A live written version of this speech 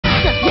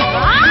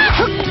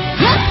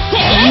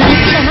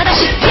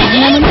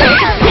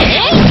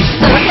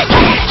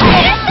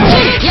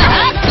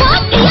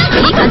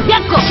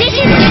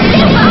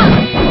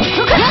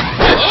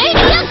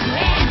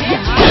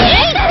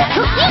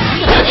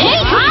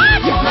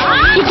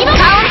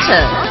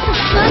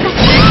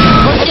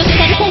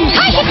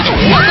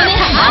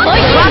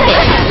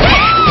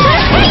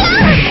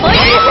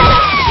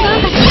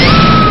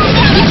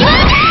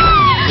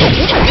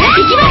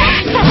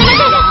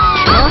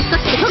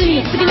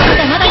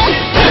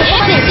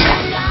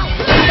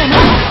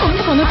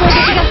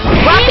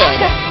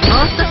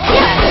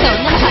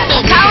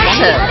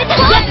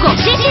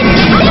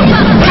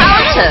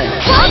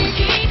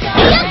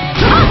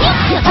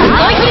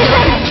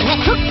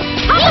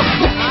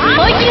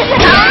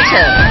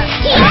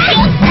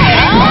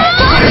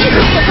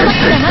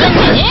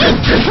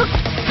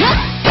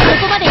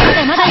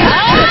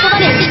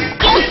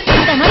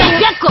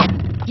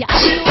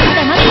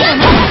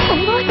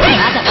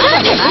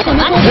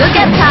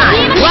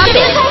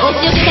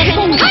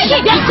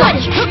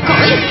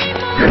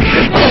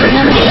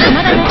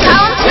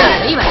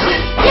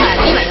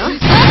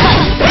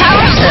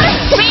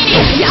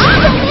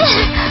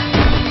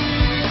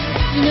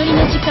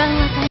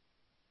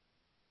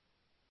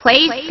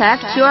Please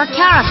select your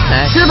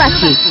character.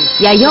 Tsubaki,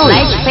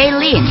 Yayoi,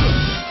 Feilin.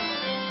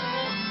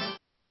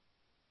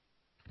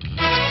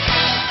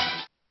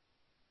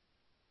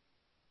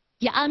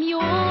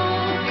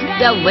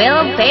 The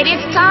will fate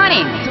is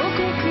starting.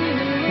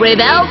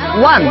 Rebel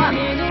 1,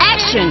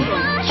 action.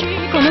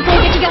 この攻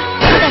撃が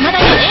まだまだ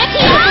よ。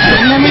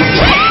そんな無視。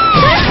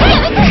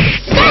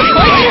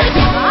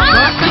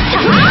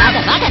まだ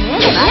まだね。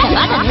まだ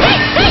まだね。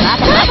ま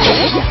だまだね。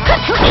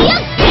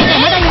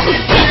まだよ。そ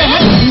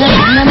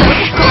んなも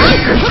ん。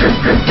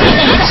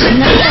そん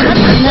なもん。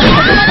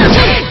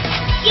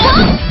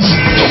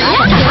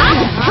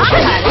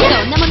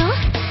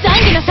残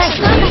機なさい。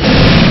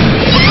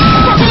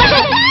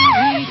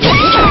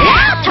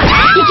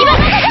行きます。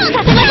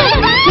させませ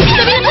ん。打ち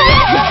飛びなさ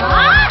い。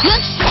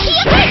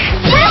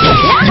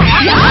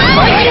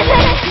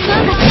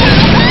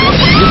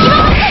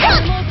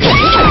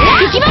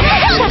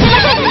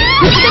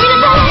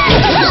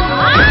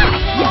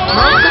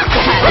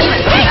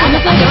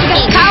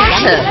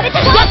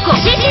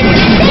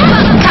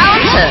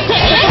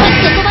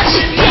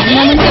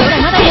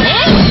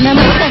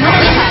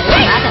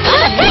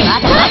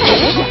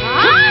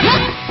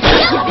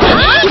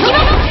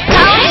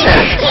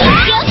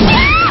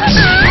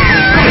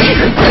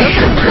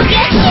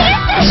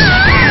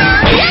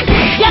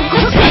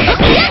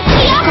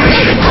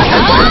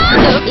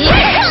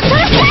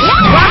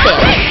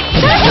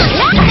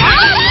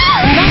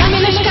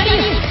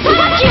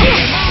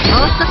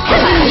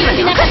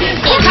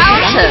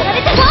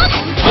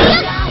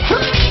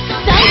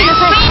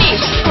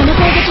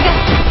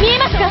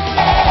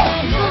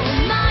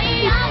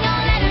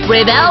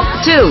Rebel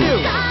 2,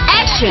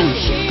 action.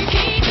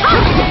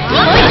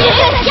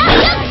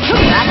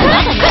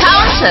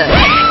 Counter.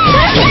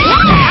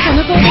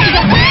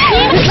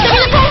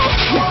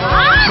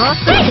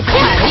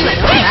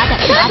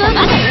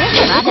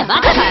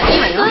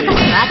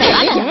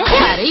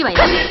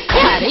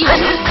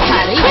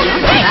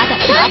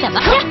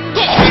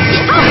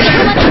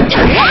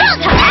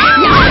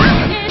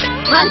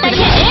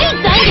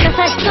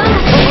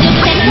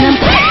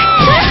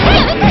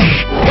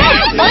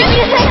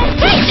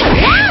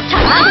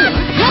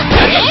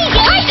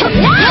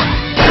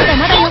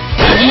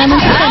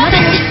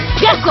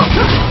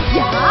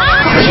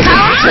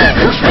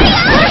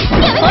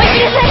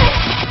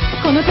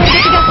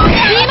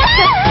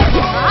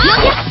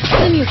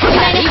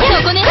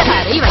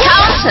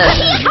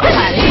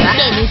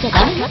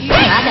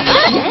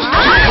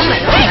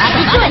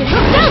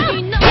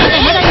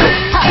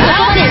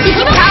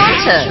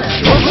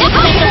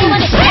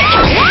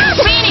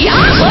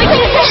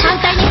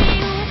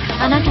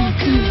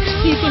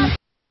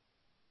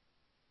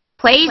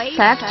 Please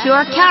select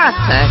your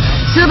character.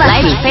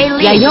 Tsubaki, Feilin,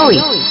 Yayoi.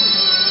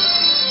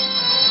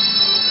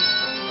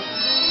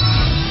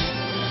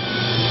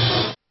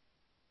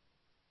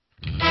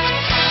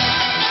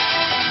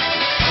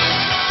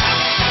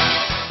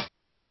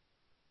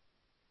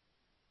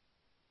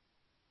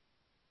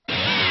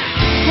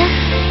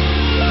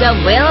 The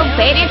will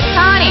fate is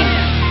starting.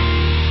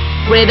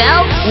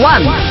 Rebel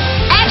 1,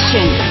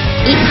 action.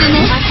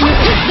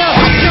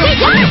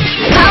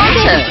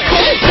 Counter.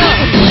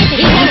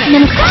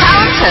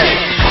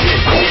 Counter.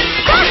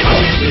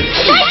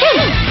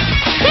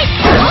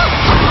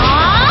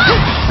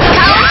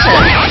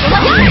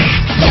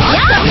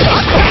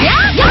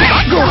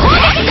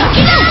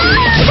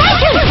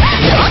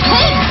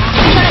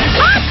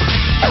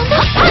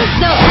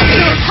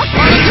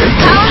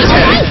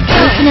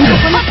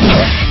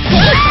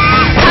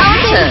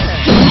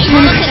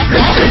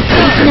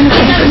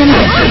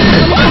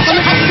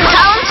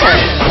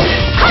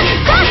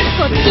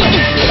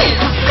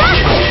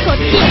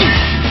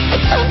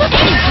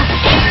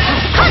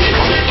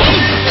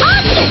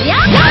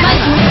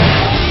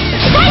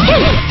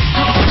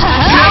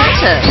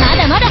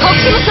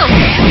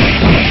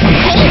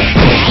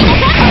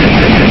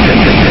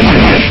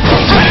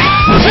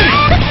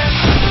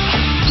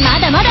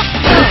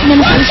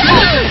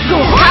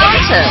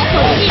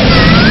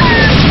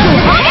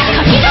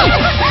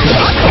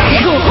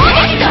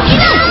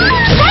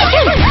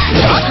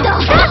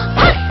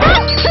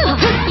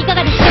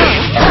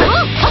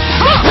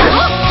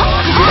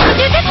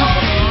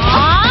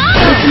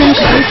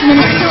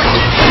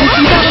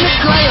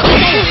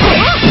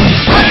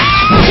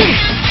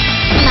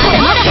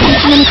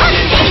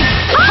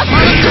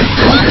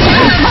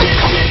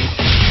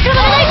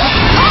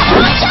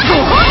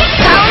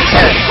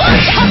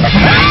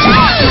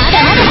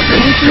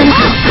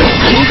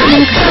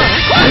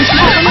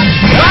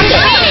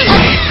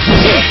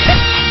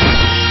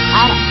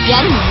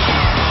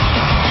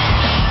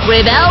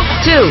 Rebel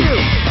 2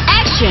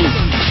 Action!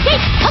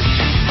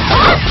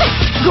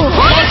 ご褒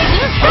美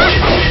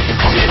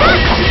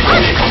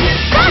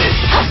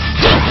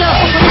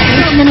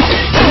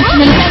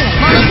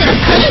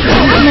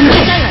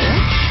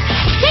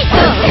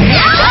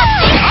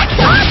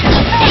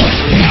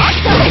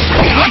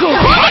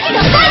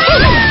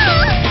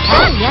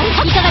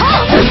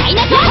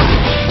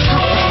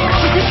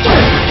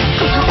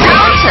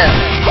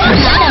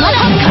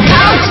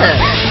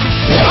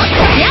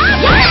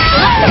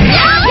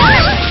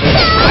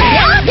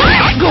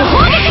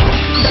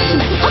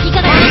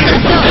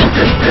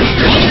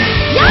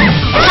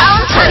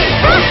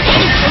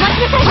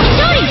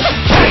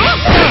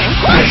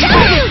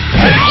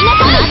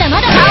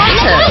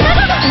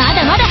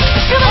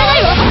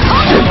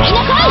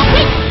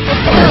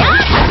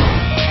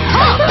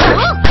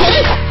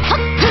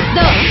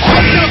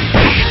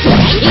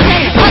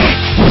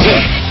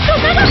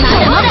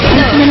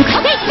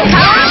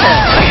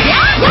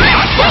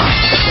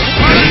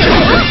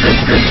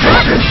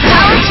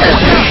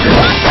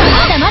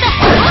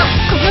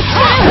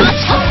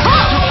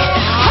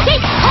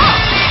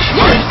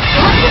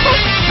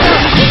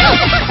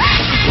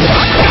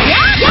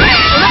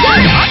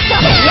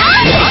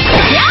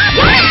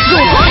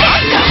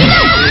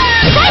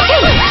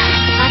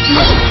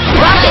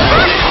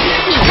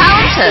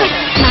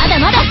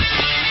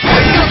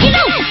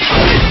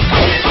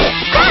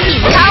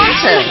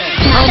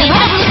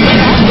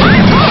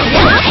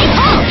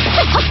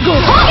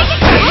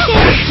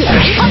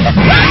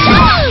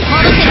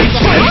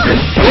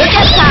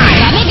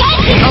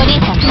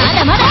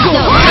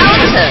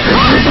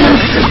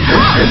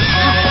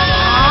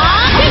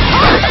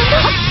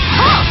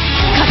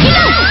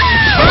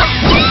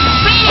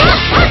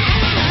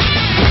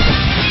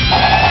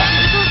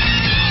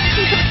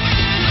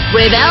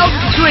Rebel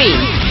 3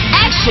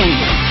 Action!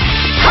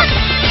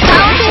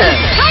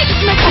 Counter!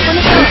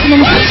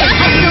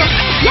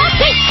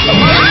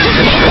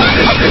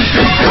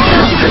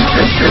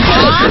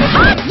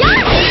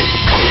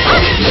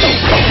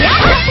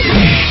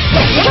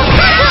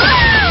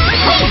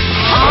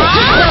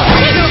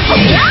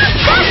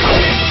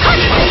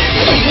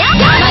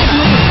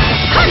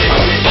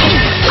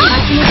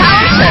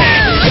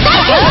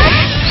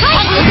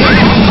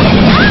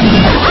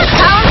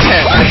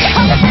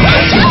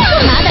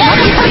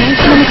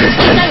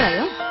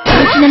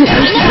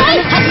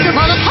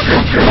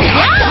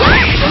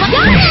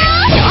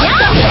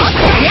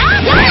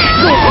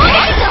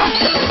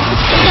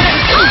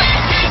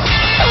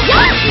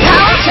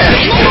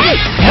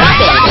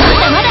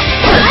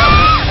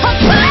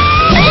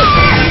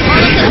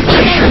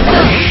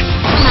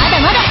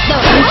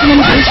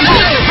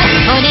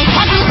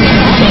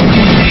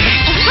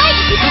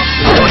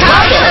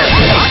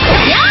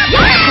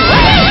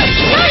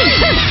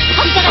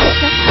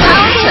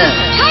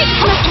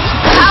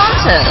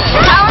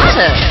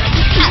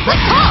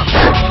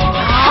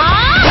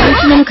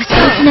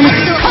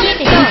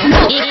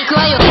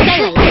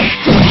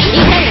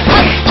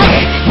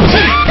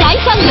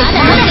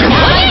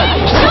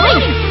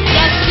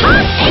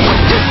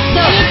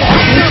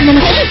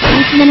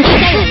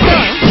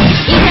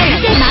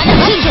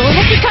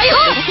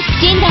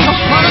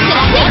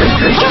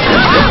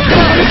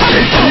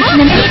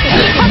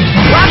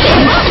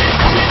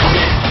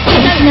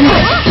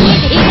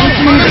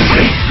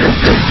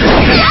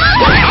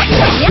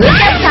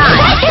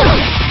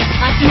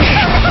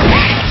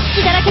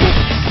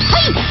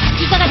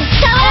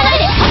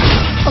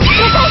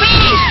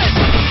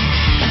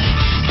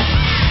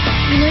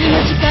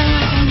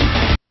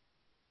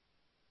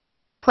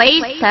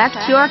 Please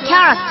select your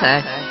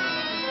character.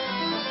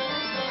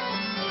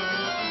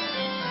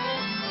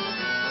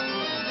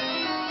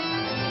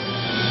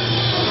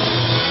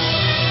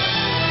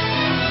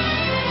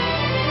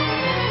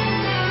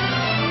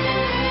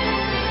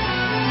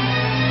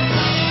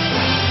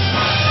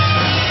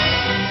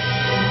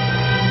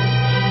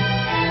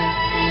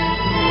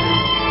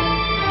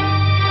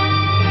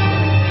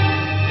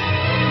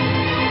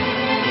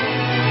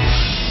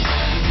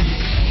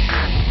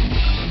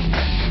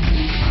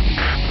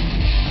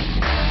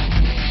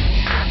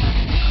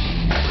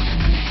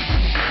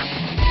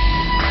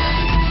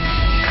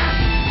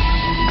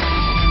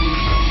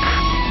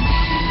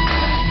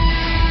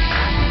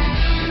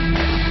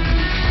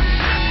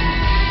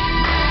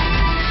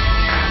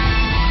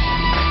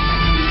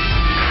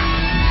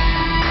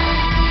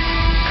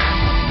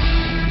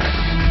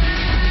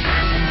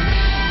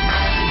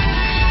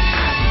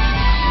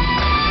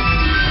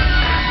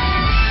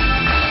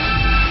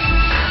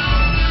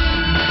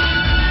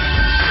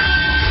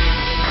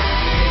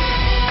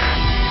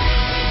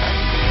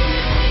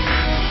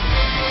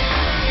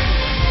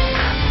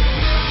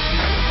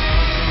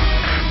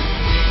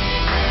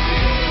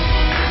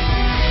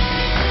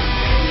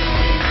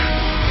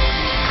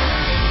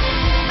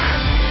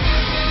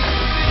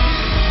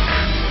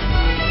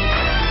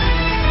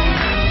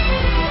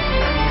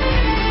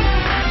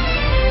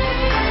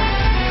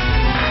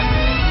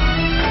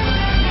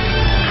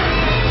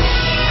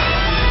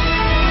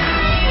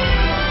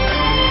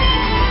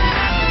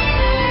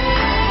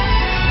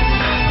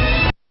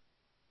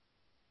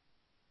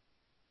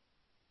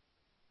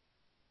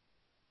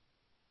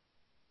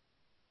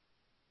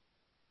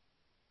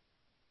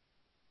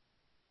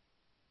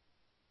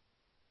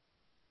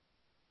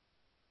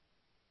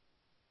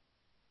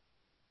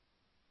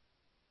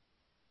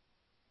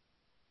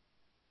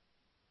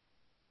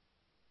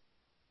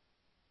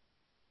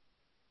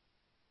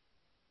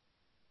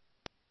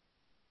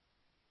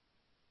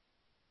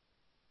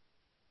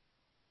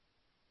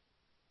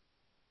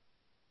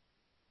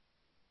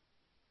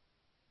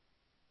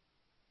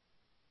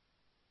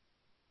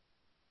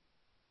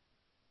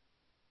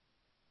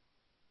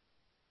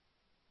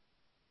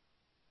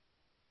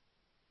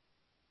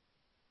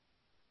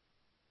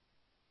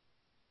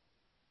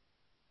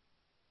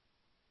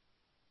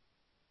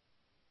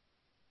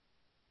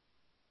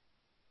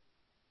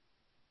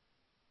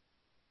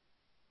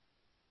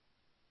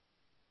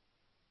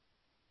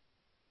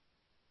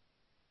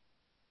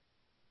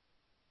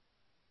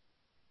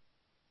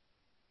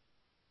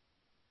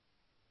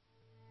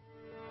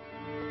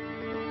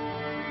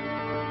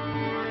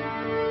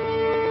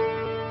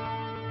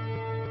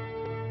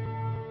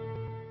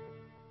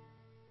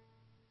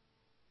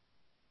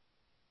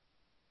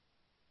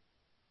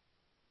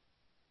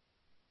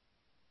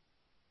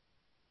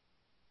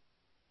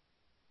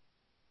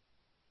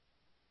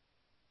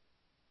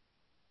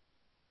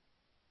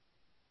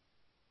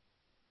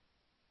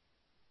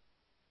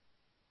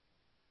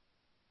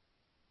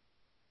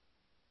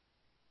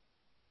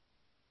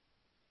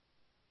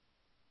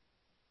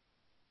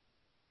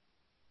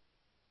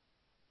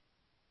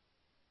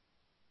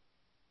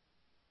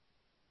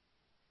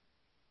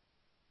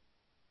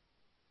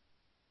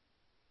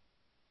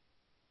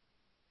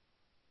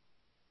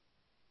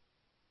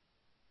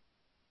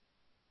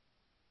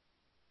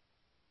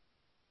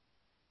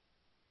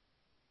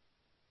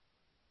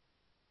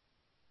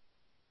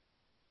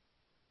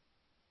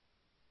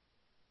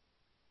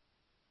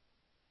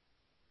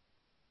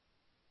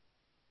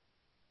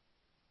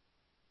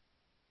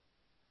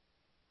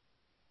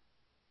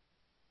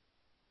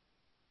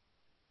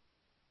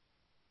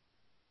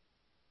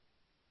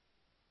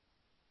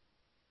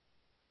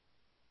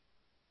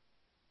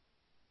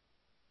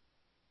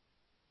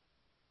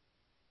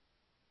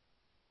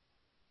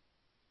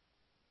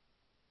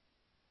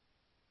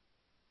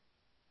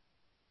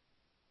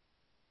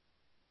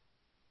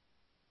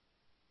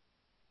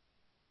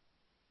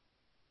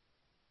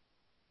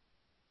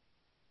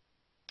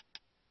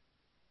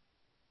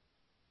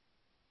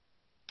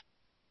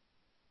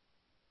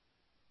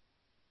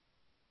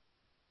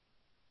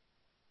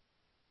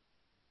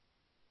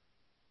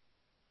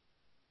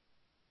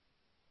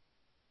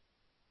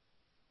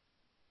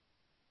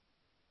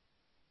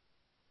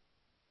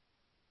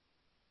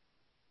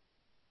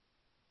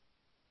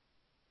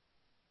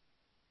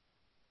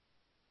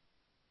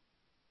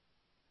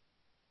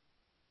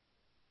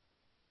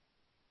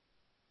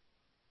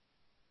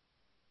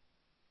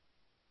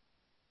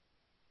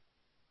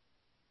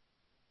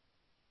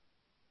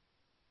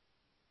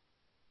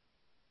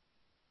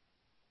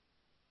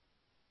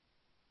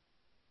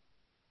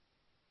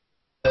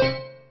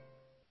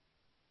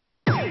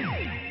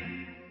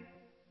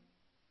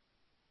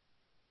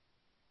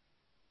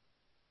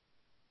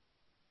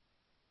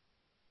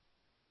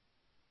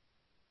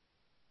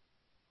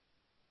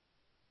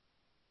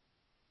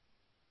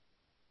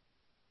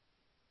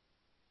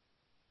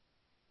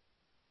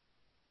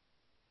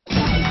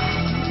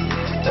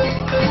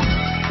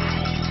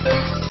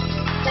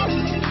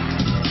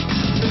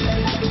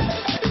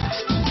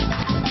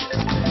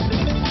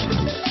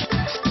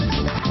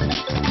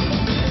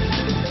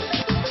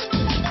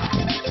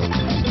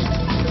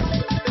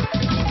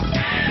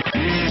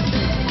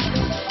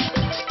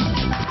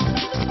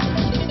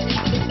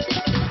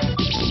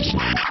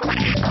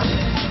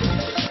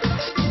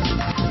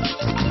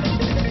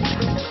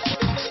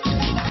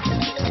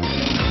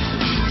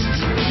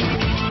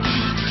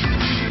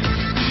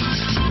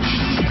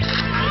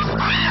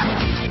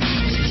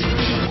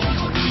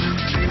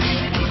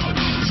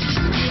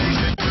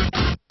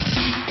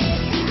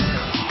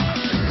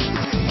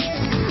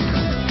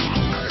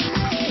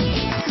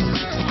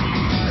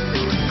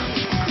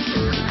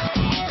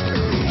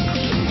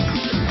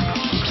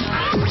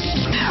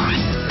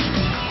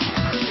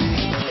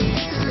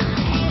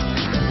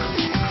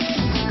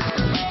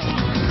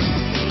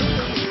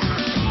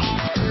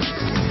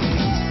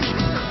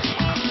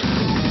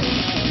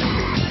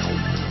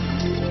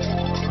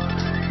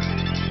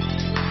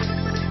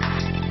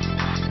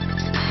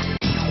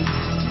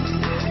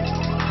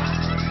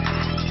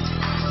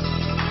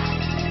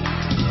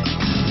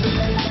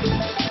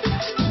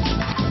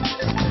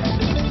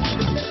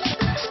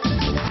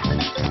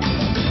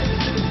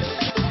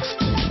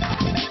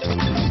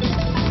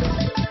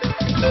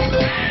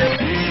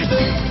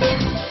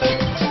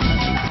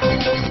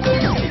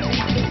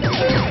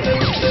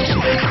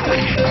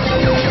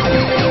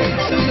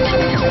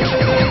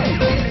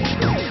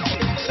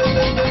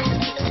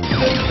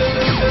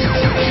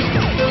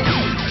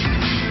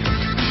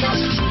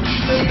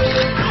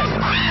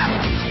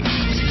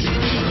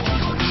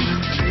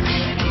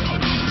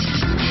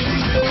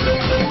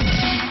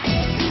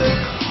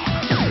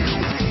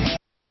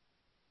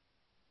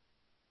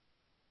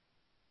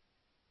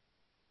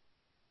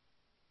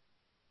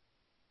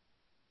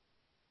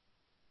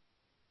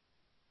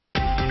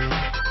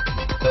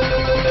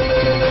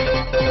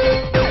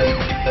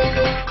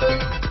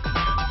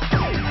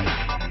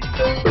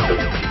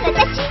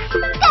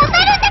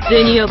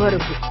 ゼニアバル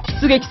ク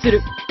出撃す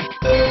る。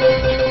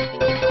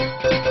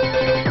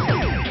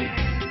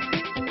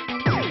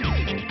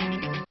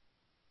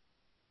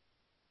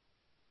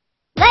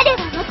我は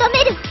求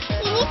める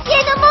古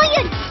の門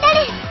より来た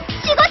れ、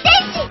守護天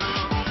使。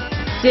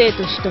生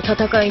と死と戦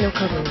いの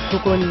影をこ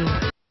こにいる。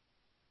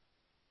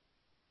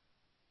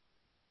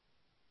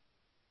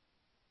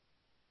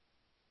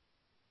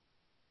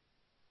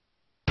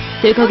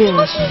手加減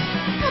はしない。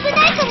危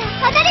ないから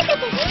離れてて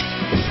ね。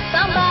ス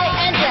タンバイ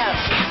エンジェル。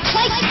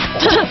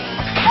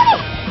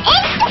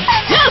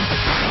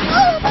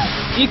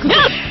行くぞ。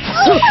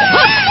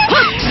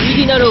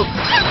右なろう。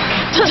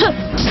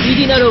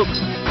右なろう。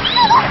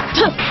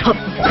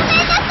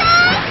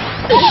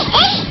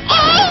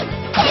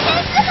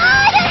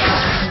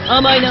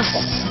甘いな。ぬ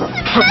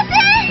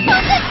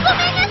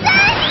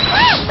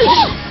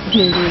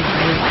るいね。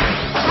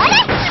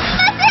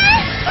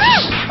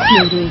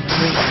ぬるいね。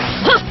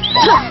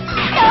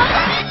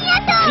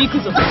行く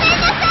ぞ。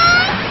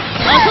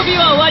遊び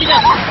は終わりだ。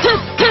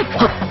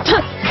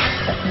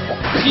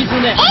沈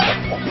め。う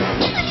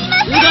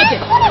がて。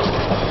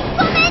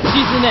沈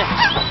め。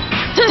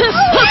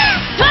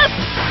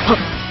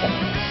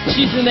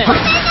沈め。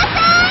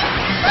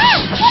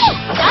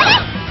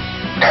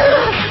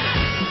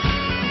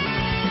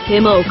手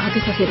間をかけ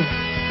させる。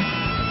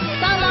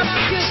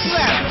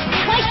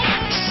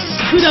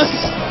砕く。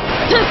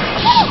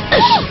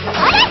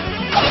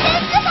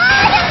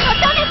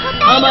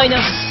甘いな。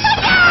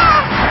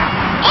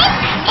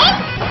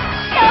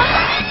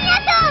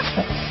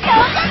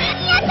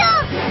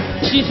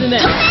沈め。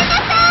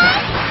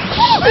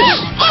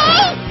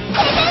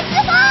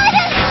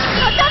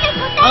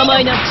甘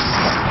いな。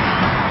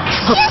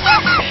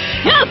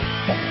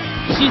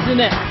沈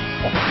め。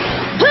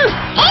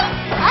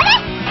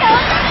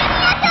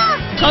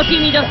か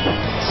き乱す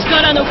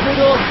力の鼓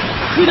動。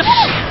砕く。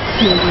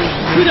仕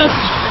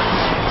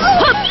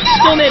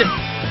留める。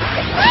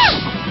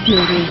ぬるい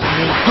ね。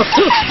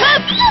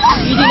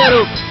入りなろ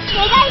う。願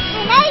いし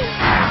ない。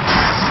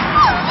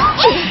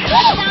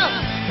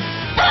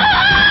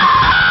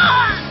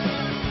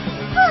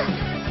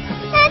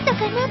なんとか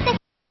なった。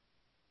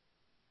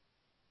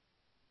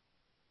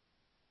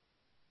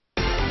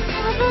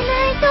危な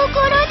いとこ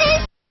ろで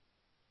す。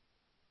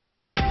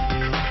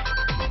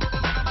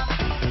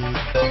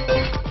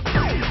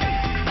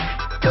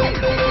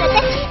私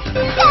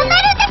頑張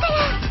るんだから。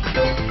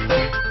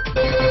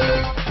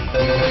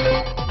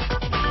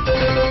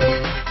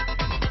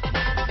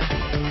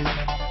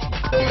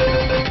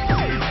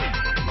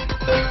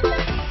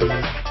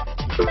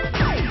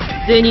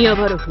ゼニア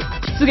バルフ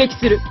出撃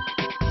する。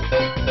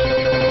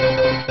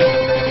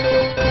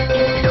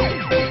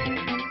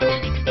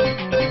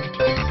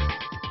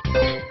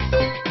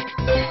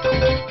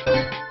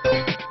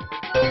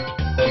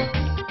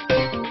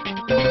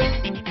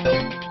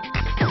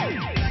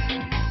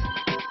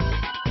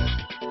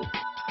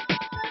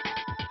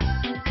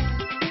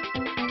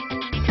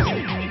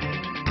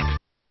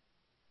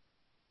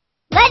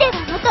我は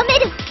求め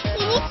る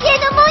古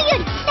の門よ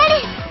り来たれ、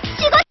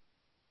守護。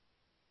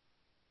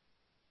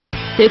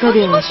手加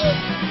減はしない。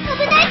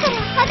危ないから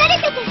離れ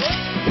ててね。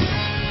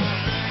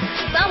ス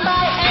タンバ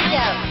イエンジェ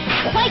ル。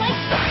ファイト。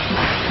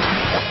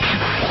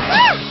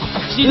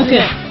静け。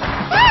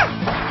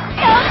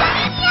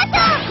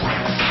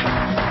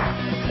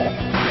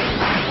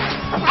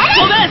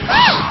飛べ。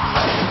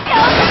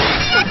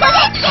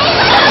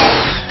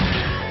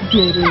ぬ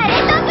るい。あれ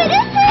とブルー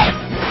ス。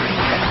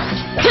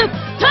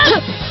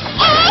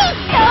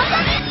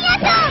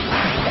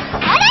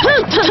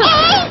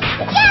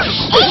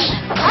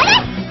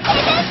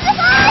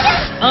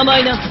甘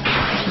いな。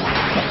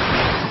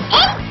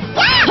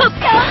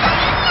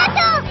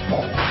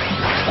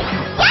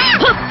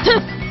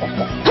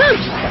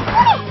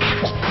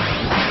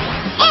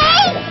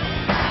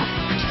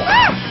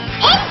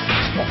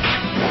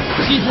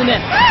沈め。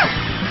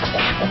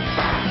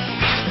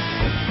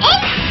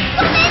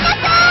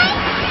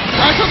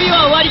遊びは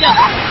終わりだ。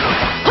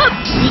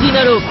入り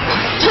なろう。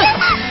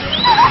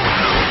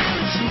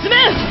沈め。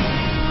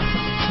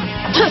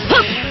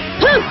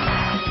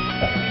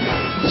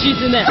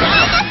沈め。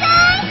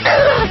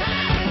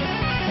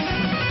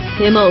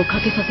手間をか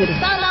けさせる。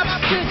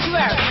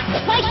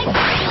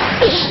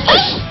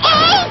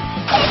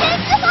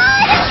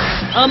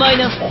甘い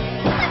な。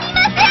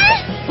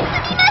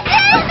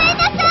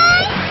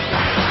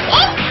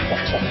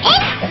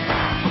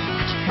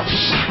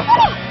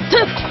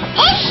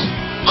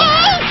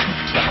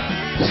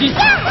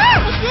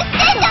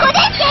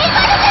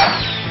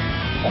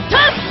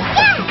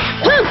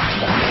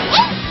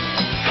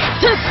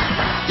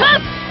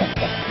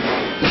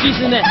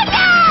沈め。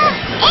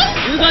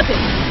うがて。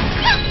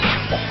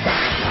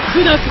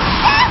砕く。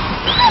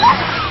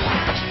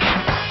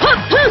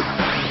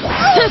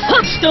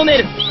仕留め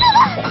る。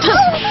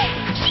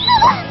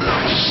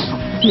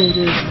ぬる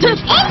い。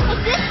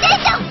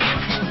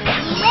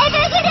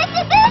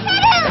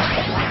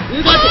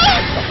うがて。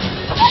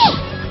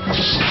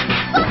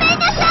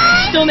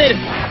仕留める。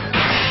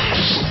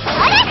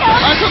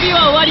遊びは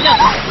終わりだ。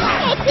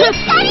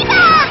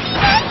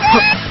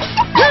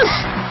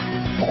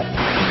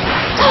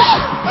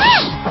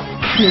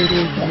ぬる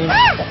いね。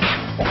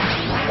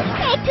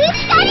エクス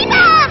カリバ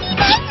ー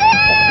です。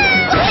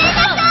ごめんな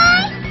さ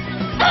い。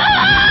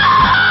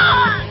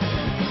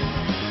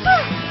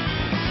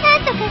なん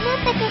とかなっ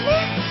たかな。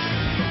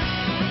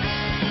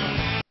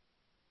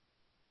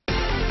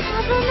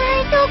危な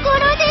いとこ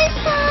ろでし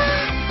た。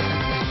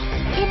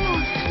でも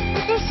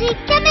私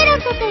キャメロッ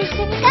トと一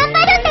緒に頑張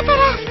るんだから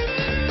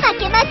負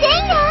けません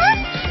よ。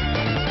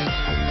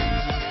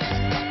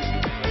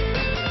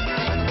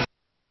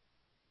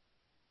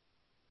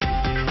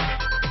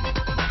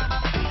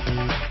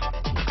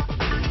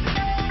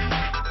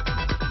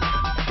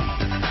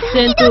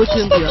戦闘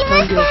準備は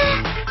完了。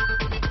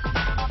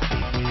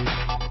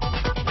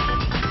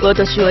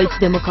私はいつ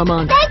でも構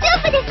わない。大丈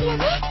夫ですよ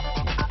ね。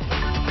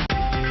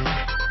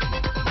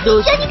ど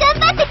うして一緒に頑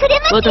張ってくれ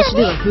ますよね。私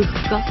では不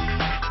服か？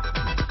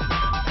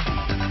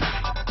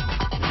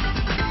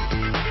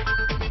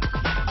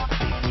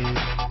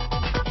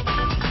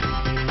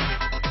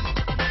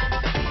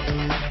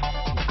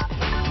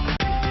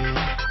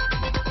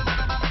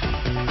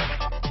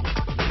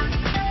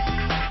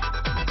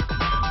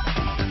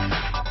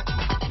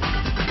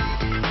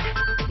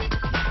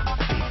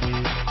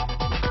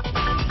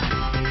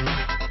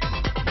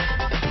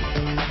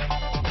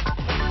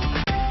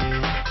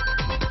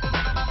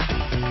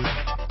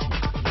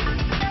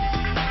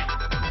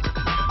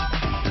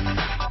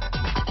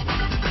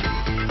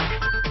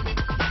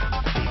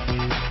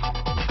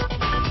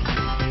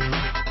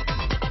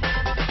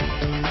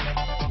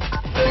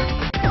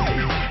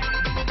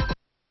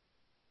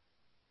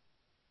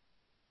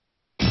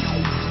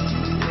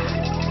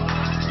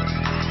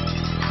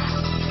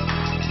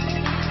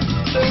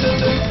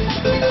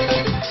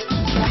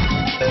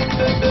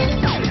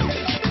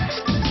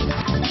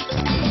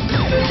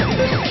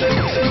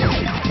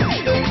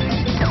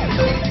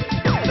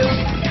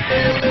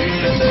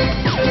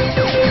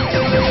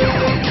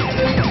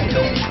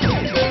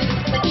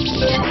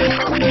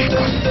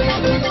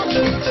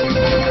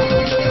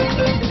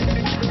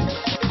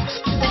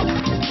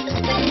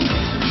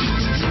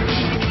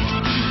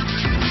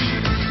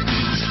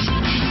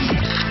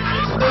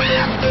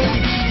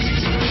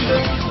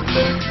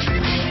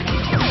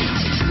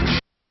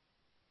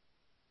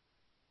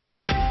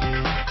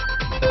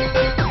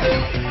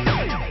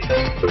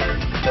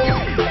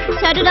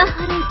シャルラ・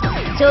ハラ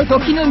ント、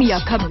時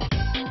宮カム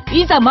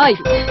イ、いざ参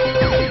る。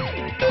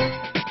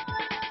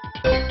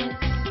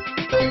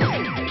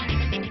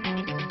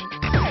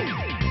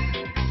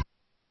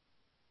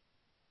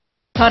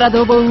パラ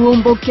ドボンオ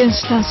ンボッケン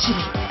シュタンシリ。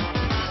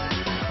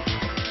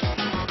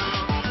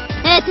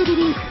エーテル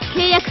リンク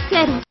契約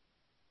制度。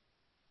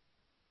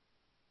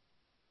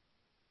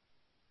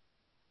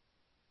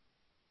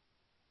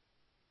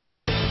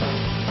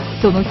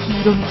その黄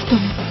色の瞳。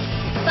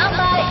スタン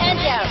バイエン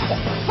ジェル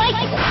ファイト。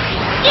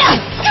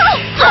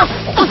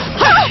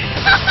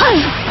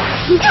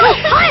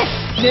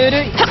ぬ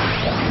るい。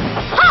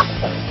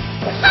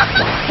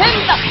変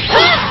だ。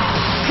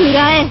くら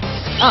え。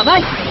甘い。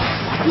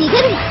逃げ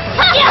るな。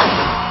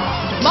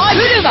マイフ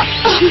ルマ。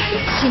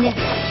死ね。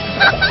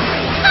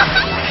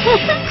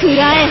く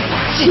らえ。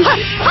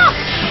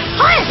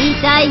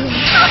痛いよ。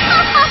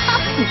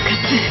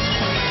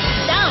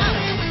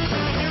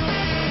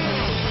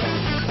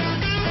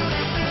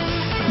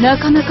な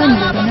かなかに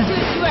やらない。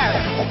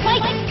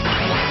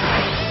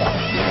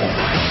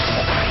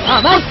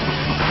甘い。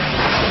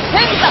変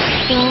だ。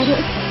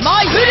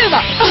マイフル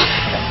マ。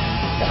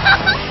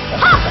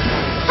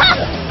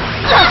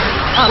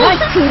甘い。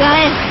くらえ。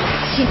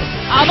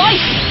甘い。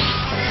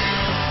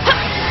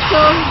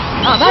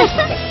甘い。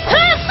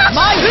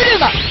マイフル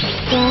マ。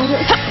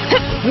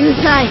う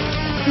ざい。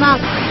まあ、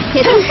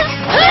けど。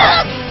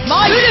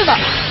マイフルマ。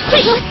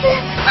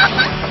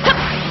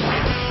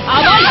甘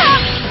い。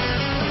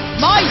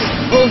マイル。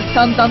おう、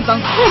タンタンタ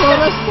ン。殺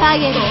してあ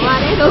げる。壊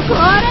れろ、壊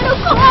れろ、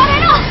壊れ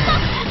ろ。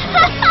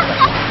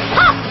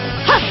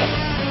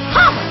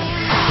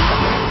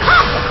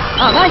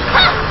甘い。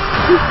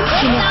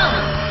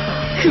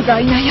不甲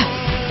斐ないや。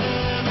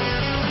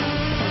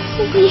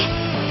次、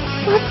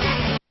待っ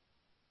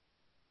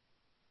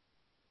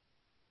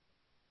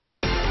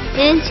て。エ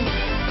ンジン。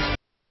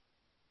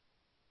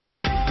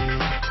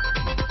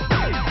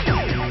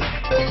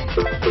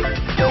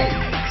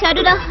シャ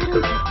ルラ・ハロ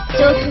ント、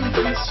状況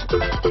開始。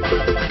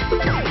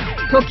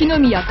時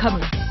宮カム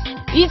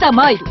イ、いざ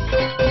参る。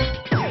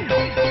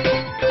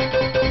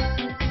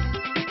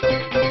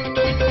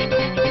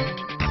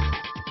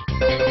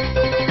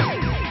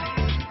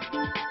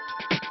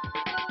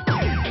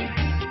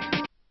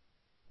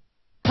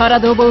パラ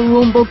ドボン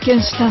オンボッケ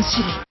ンシュタン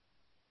シリ。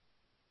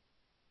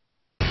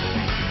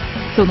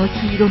その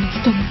黄色の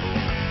瞳。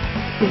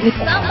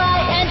スタンバ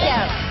イエンジェ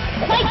ル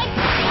ファイト。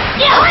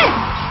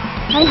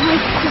はいはい、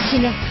死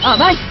ね。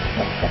甘い。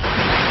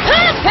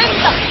変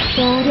だ。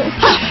ボール。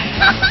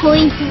ポ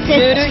イントセット。ぬ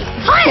るい。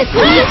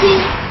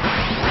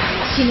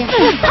死ね。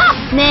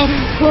命令、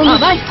攻撃。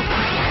甘い。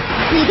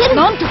逃げる。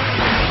なんと。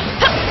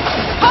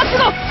発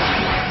動。は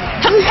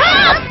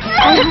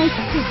いはい、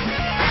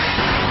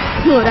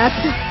もらった。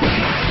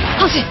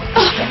走っ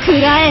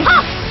食らえ。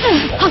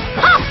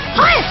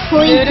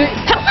ポイン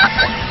ト。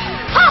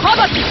は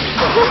ばき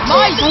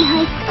マイル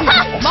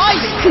マイ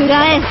ル食ら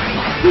え。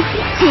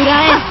食ら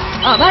え。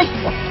甘い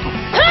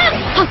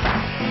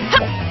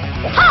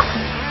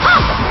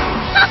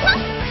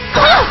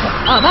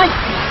甘い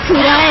食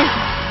らえ。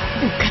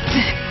うか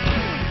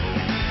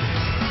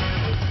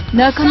つ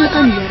なかな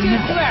かにやるな。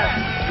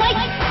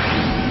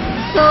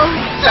そ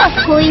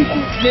う。ポイント。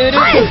ぬるい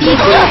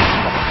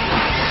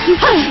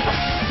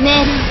ね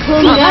え、食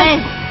らえ。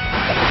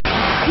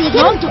逃げ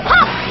ろ。なんと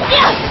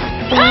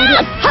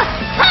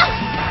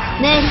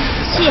ねえ、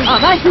シエ。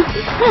甘い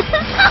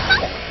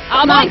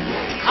甘い遊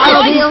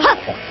ぶよ。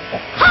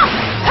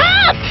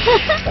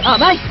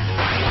甘い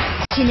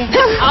死ね。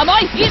甘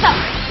いいざ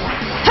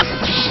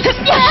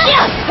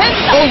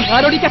オン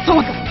アロリカト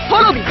マカト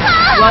ロビ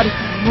悪く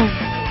も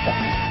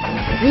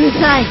う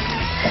ざい。も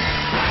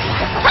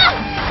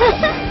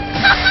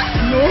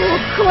う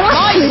壊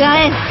す。食ら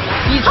え。い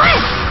ざ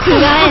食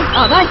らえ。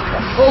甘い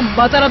オン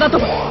バザラだと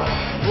終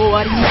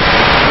わりに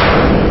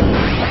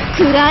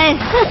食らえ。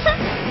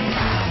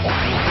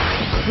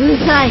う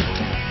ざい。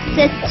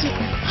設置。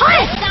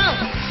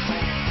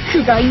不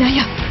甲斐ない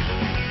や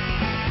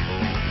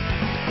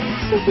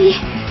ソフィー、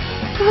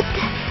待って。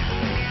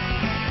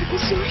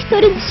私を一人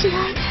にしな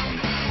いで。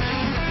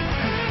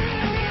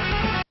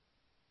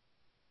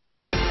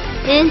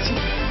エンジン、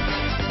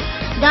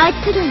第一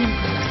世代なんか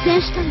苦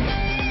戦したの。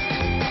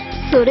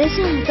それ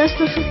じゃあ私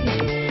とソフィ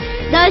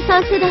ー、第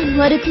三世代の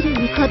ワルキリ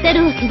ーに勝て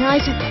るわけな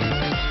いじゃん。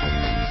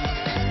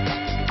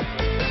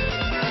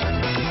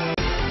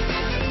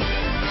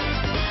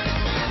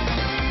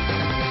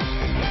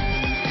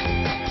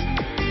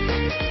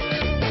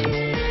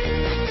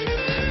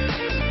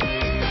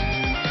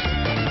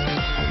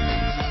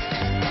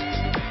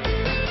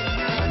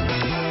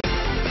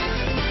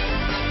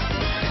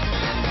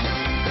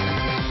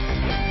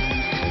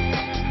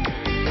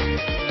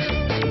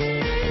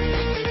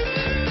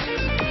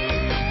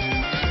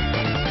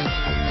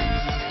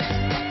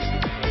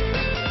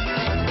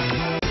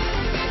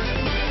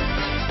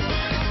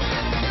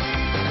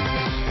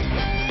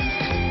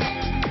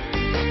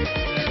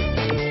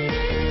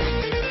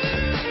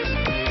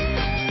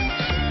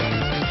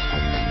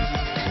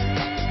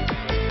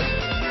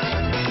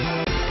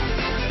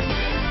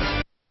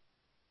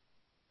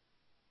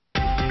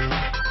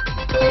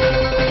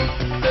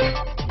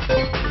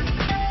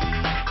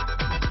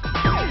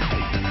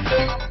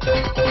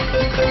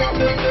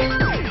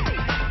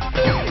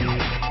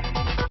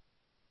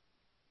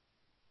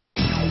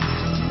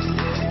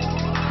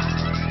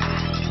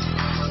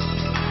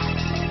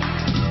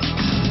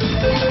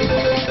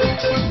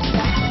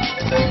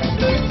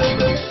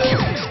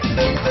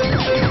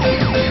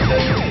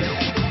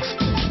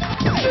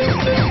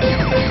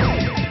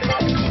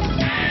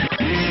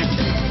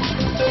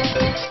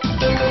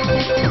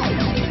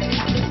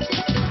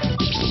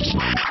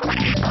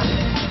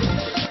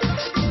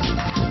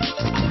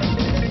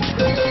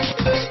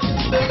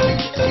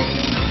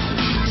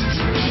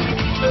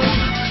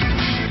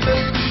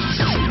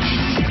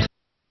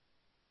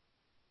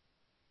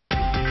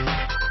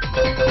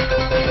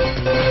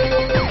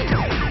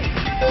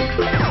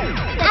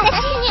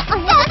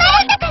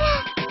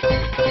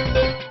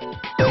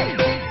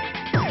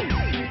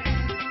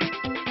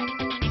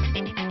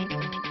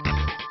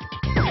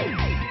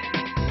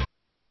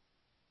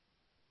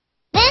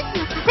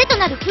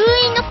なる封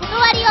印の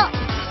断りを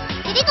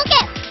退け。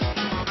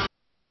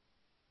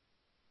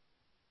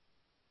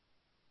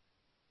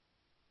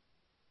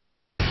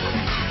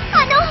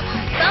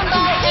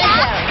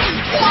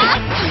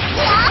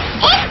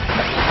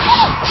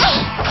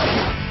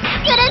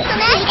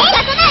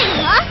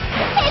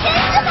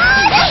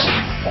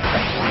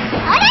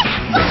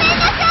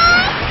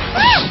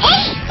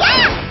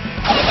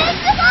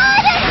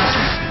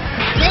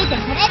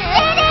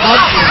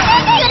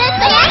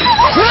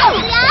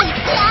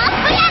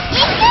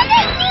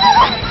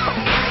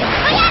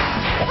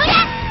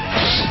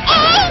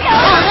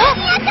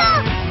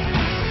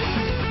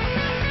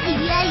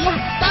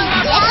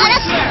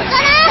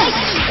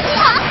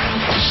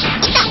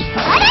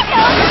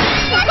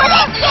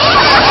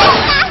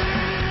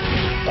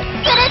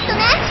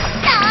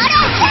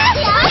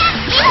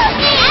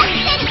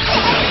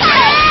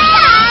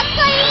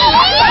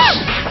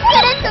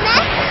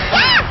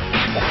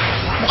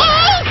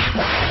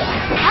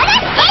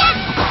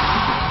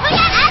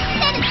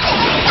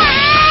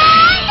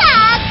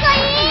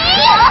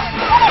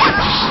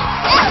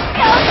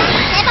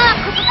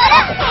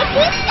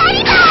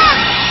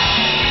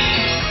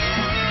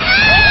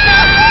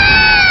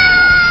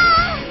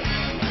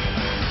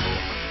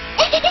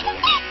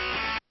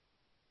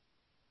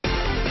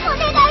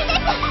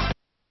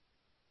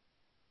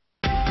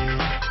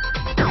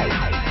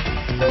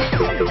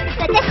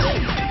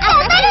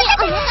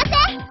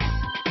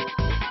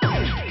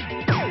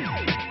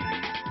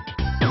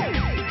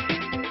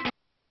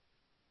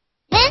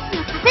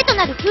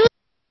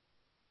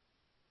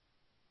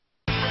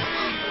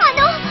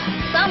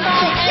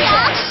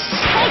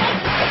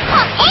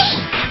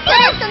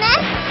ストね。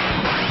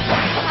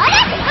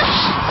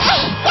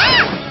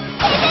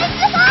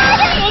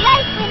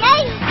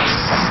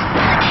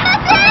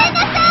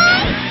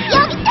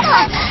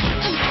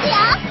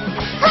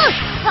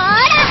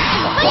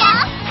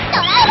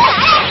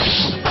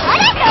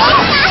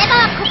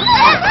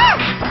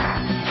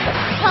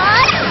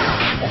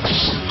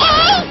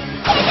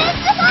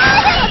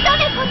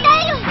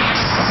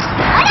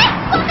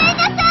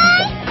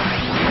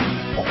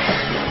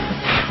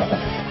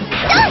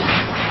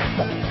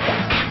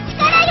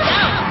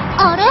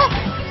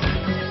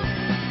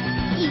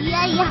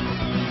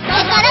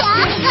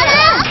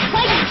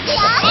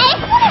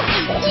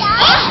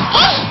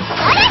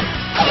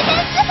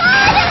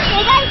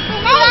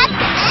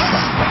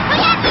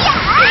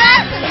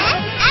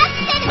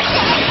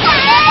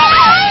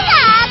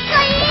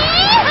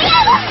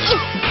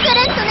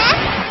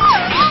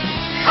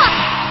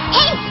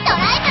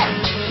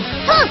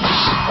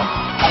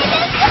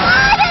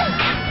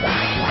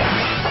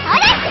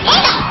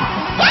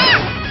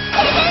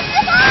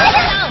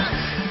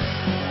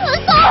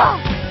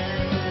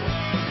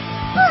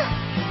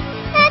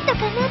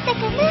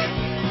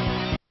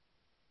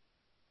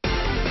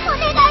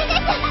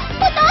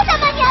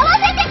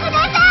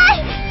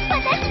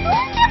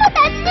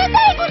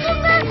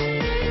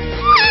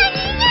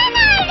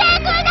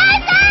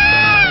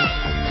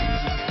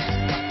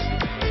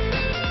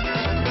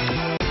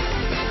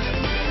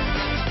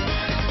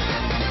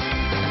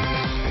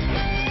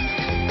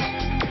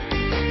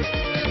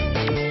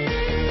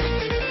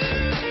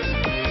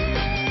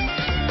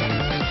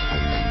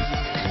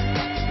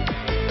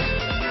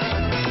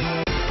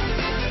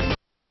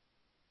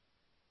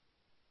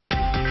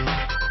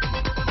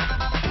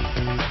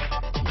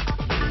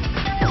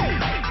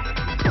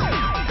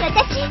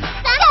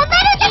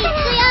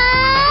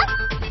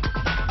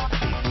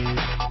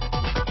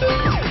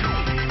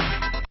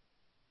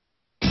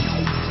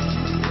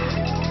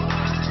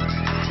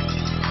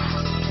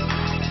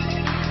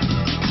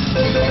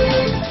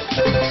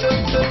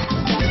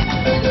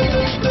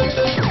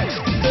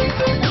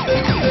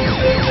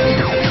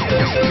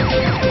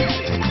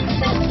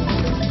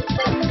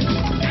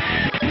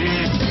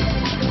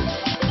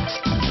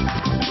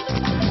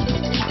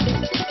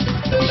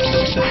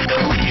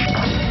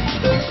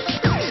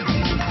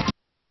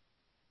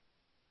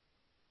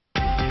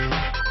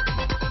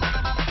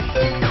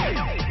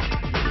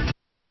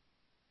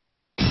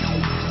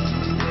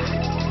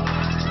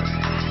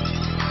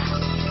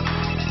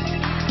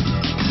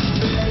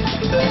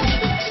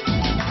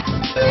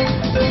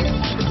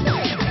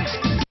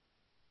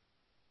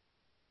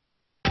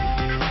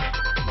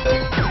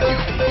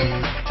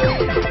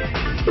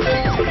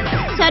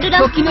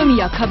時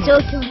宮神、状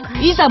況を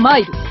変えいざ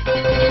参る。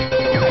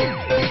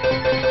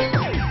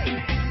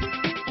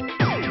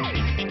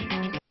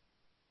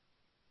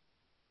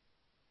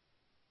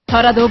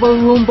パラドボ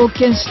ウオンボッ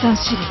ケンシュタン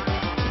シリ。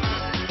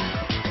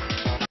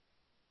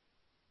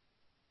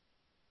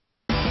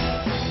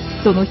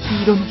その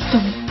黄色の瞳。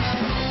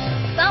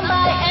スタン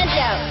バイエンジェ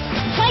ル。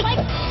ファイ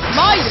ト。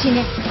参る。死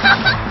ね。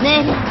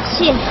命令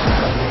支援。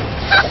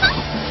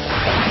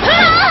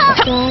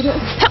やる。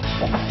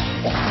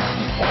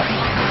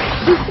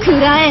食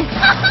らえ。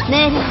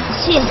命令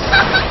支援。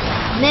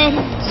命令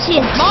支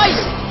援。参る。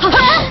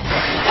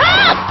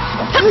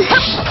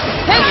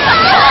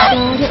や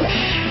る。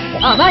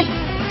甘い。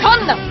カ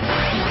ンナ。う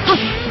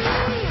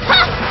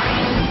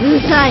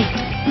ざい。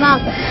マー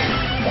ク。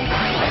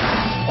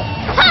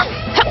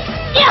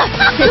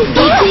接撃。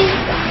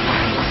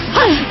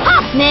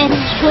命令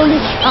攻撃。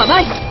甘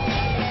い。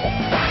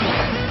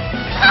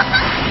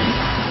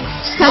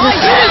従甘い。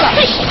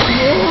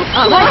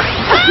甘い。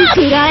食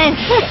らえ。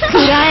食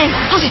らえ。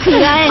食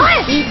らえ。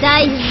痛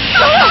い。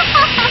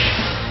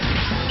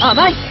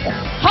甘い。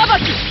ハバ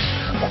キ。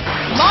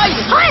参る。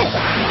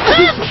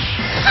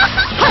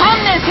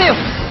観念せよ。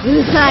う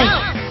ざい。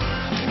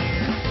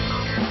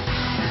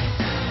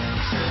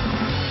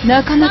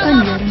なかなか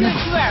にやるな。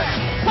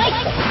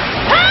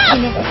死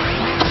ね。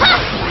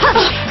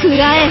食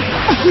らえ。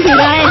食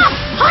らえ。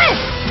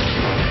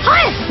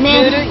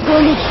命令攻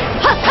撃。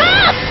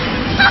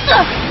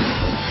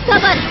くた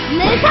ばる。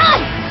めさい。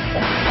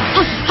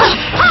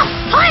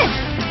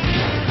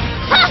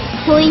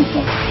ポイント。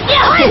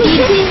接撃。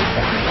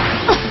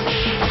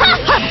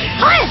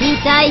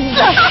痛い。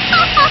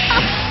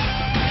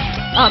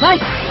甘い。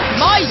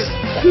参る。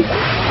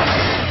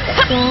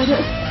やる。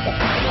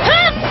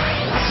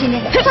死ね。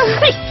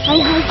はい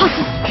はいパス。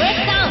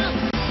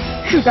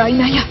不甲斐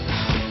なや。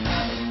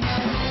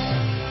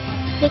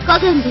手加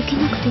減でき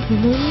なくてご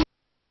めんね。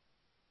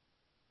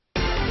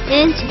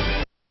エンジン。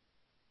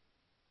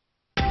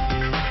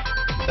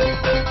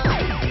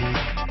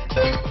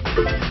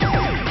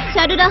シ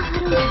ャルラハ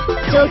ロー。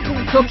状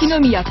況。時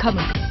宮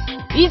神、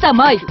いざ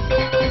参る。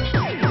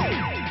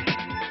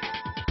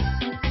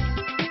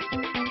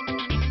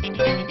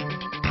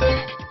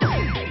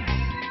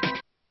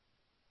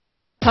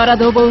パラ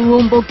ドボウ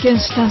オンボッケン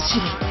シュタンシ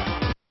リ。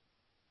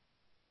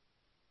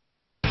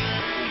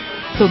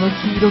その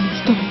黄色の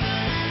瞳。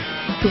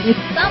どれ。ス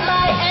タンバ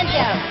イエンジェ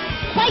ル。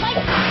ファイト。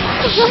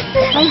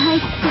はいはい。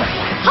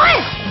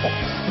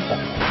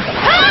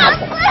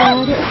や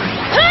る。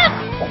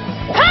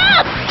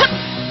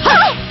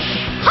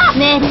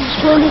命令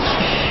攻撃。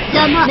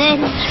邪魔。命令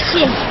支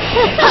援。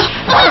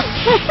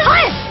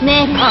命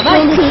令攻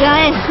撃。食ら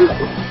え。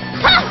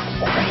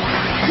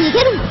逃げ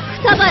るな。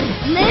くたばる。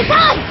めさ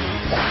い。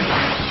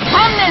観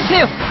念せ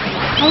よ。は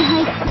いは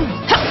い。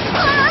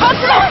発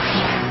動。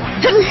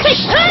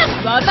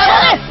渡ら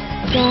れ。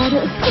やる。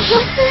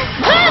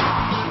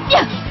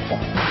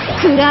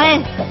食らえ。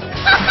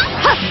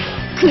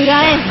食ら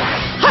え。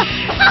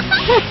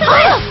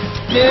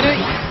ぬるい。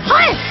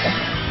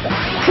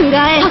食ら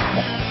え。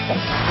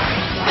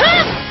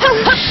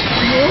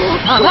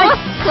甘い。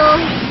そ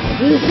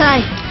ううざい。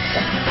う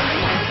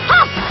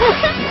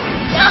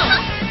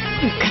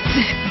かつ。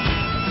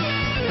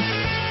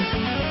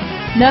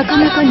なか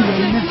なかにやる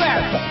な。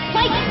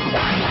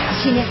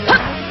死ね。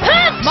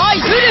マイ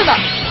ブルマ。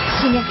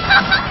死ね。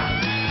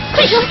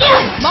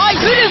マイ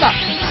ブルマ。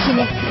死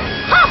ね。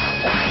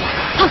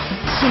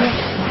死ね。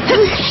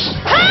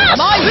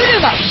マイブル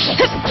マ。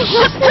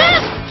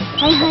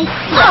はいはい。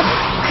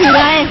食ら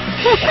え。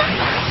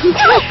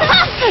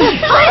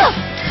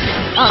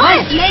甘い。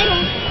命令。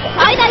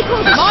最大攻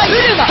撃。マイブ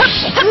ルマ。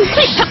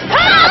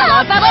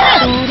渡られ。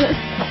やる。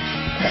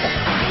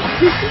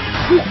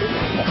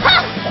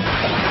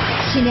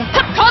死ね。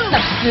カンナ。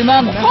す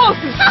まんな。ホー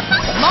ク。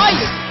マイル。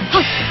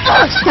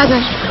従い。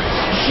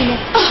死ね。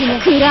死ね。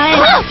食らえ。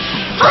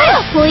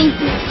ポイント。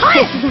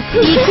接続。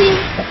行くよ。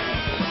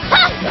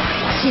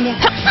死ね。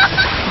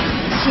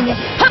死ね。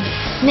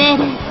命令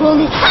攻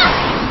撃。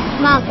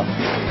マーク。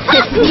接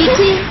続。行く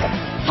よ。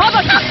ハバ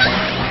キ。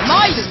マ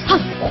イル。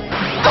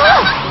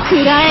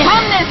食らえ。観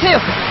念せよ。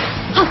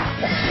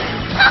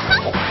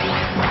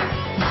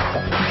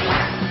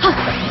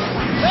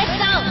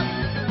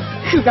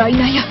不甲斐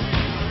なや。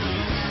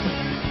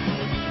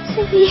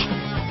セフィ、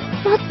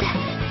待って。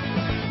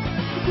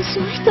私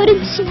を一人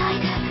にしない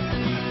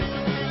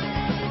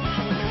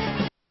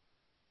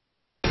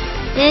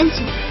で。エン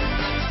ジン、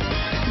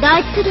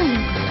第一世代な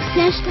んか苦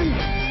戦したの。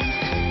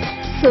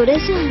それ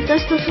じゃあ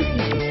私とセフ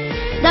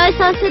ィ、第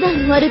三世代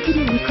のワルキ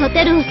リーに勝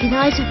てるわけ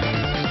ないじゃ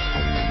ん。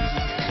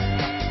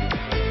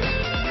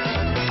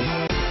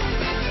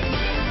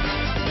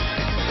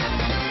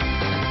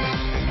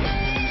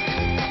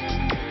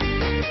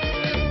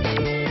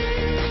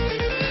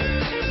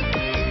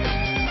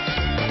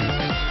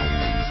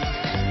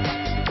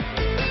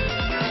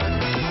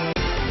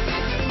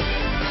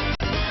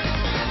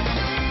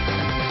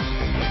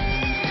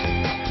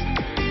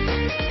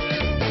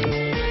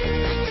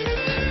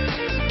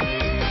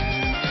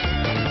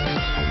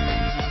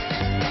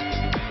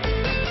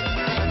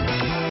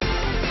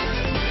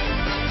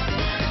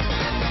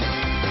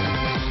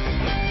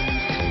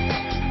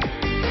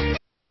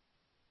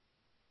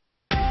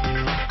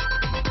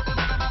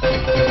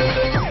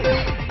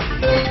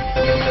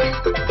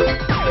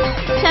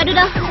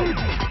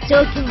状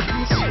況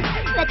開始。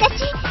私、頑張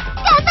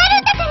る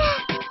んだから。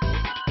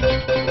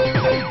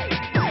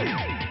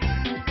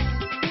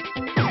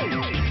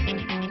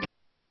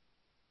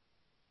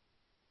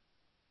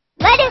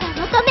我は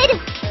求める、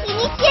古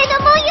の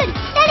門より来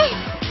たれ、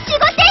守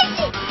護天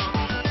使。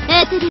エ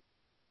ーテル。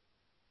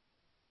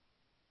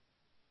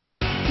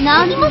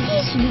何も禁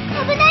止に危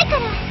ないか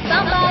ら。ス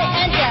タンバイ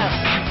エンジェル。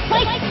フ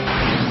ァイト。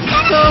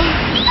そう。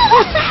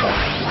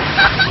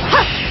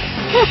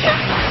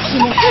死ね。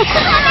やめ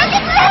て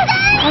ください。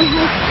はい。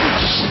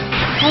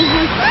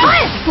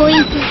ポイ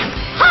ント。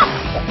はっ。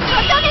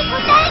求め答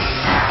え。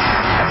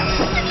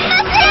すみま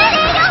せ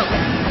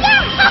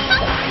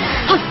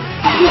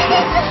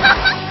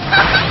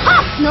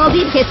ん。伸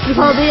びる鉄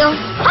棒ぶよ。はっ。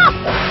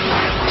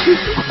あ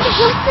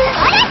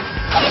れ。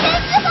ヘブン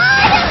ズボール。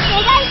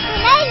願いし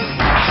ない。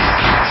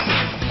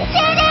精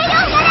霊よ。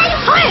やらよ。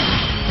はい。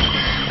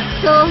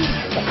そう。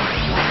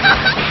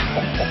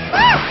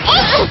はい。あ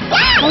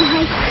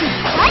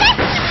れ。す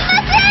みま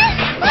せん。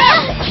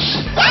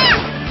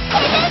ヘ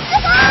ブンズ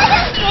ボール。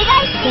願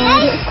いしな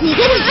い。逃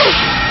げる。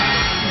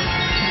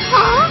は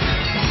あ。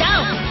ダウ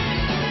ン。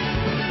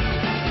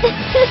面白い。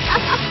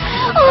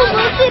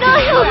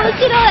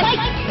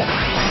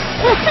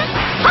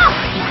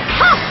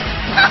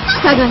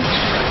従え。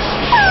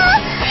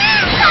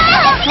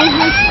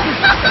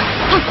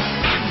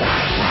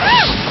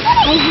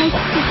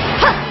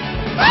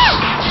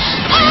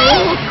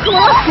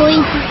ポイ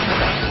ント。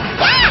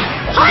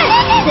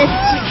設置。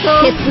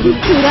決意。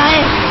食らえ。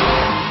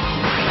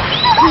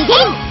逃げる。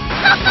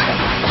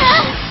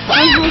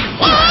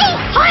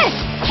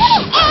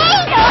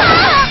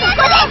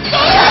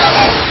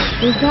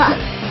うざ。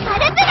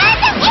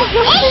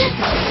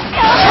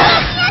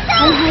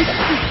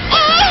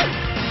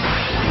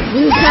う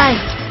ざい。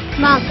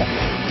マーク。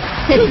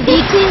設備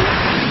行くよ。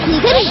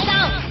逃げる。わ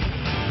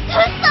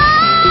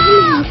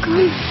かん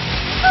ない。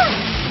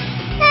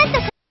なんと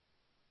か。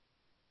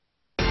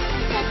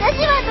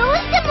私はどう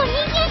しても人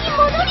間に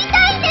戻り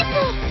たいんです。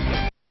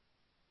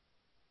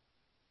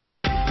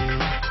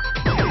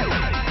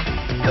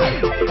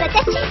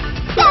私、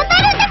頑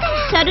張るんだから。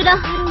シャルラ・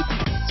ハローズ、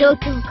状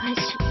況開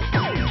始。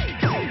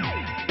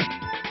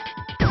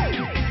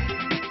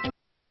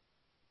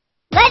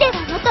我は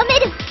求め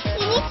る、古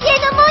の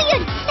門よ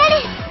り来たれ。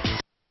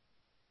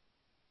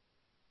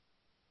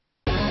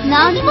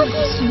何も禁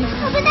止に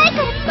危ない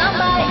から。スタン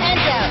バイエン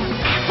ジェル。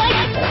ファイ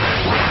ト。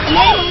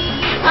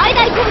最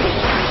大攻撃。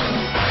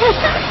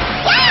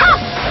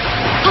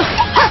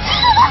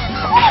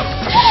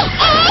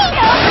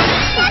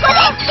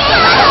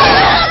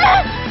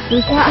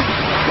うざ。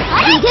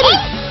逃げる。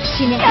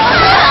死ね。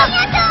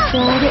ボ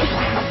ール。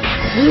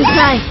う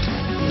ざい。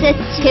設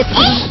置。決意。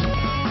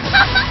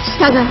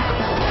従え。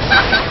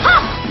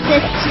設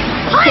置。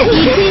決意。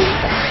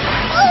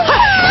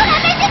や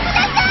めてく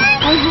ださい。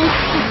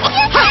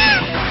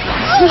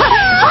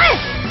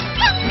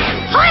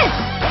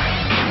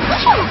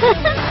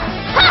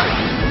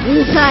う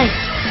ざい。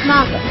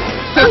マーク。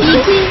設置。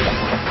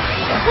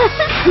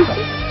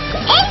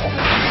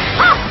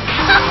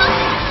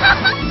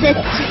設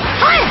置。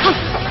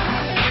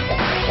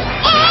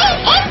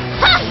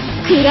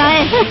食らえ。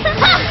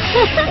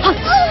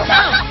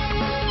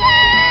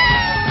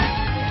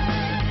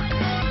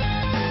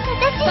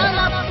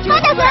私、ま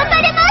だ頑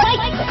張れます。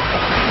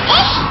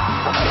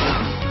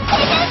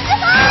ヘブンズ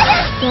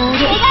ボール。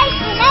願いし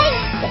ない。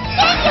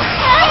天よ、精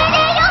霊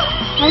よ。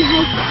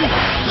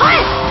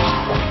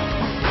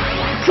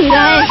食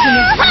らえ。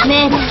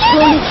命令攻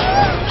撃。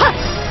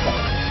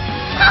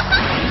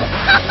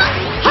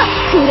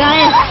食らえ。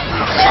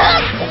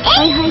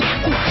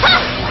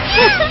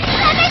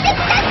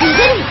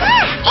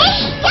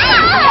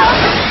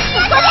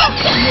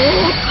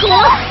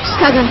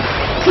従え。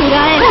食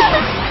らえ。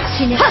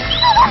死ね。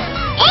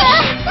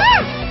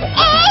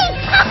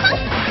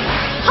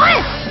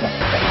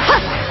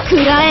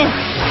食らえ。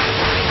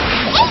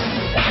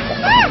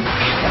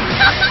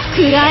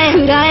食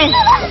らえ。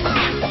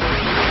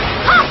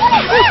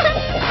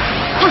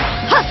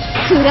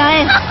食らえ。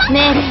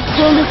命令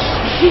攻撃。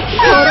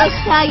殺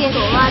してあげる。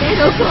壊れ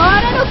ろ。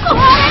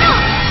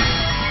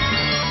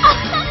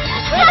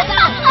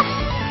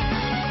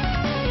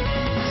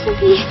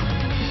次、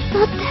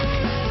待って。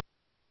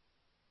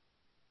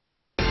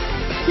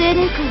精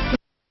霊界。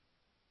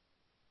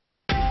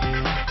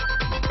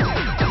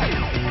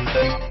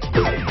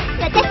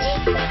私、頑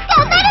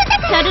張るんだ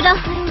から。シャルラ・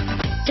ハローズ、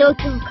状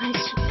況開始。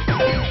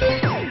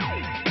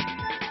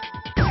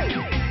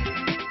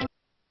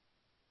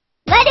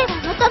我は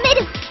求め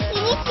る、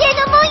古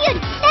の門より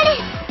来たれ、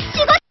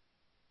守護。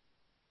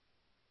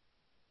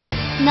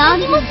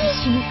何も禁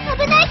止に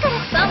危ないから。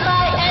スタンバ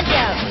イエンジ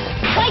ェル。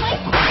ファイト。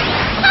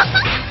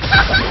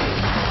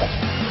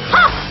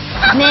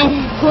命令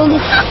攻撃。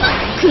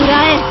食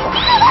らえ。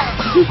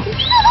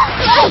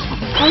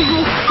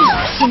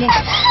死ね。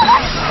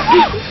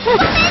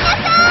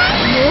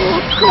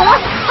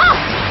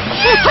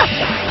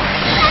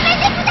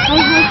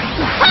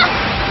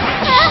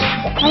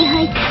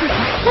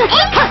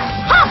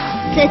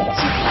設置。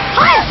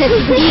設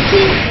備行くよ。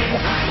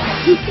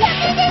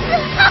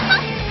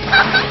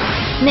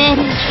命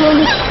令攻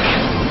撃。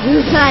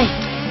うざい。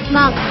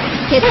まあ、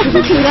鉄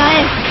くら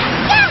え。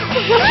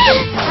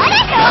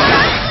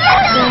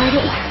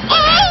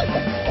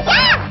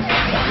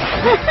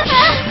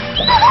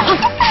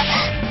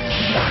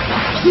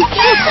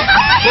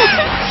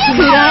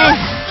くらえ。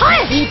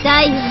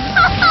痛いよ。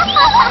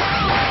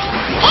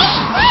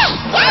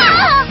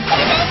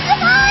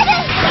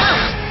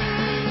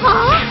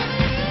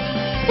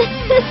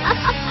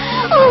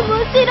面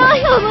白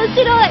い面白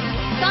い。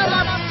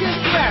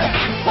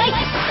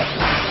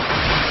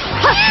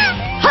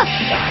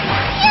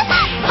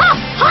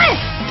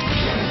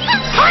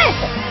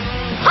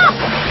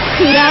く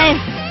らえ。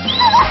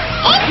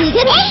逃げ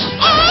る。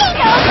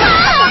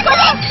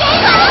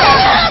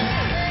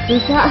う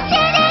ざ。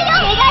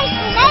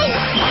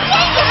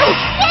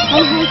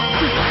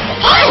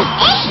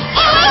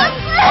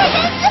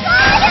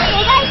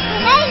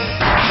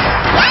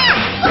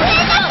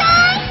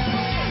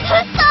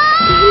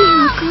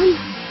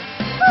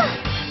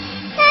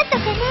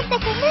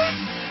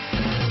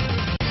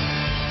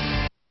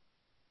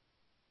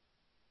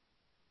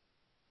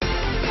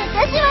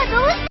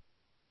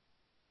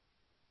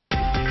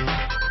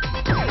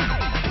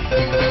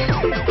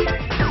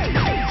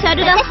シャ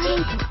ルラッシュ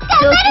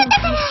頑張るんだ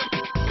から。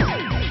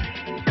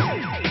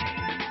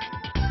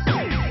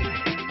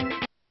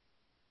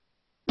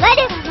我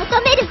は求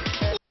める。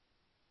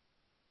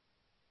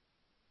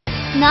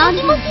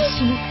何もしな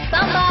い。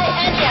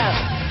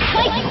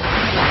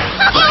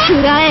く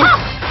らえ。ね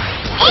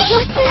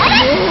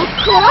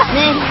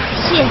え、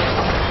死え。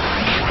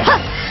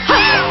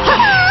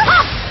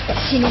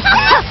死ね。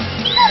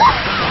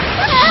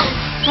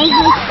はいは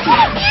い。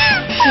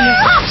死ね。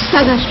従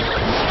う。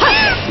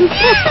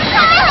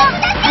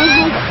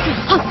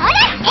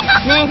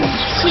命令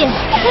支援。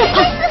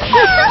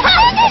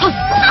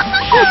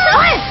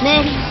命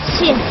令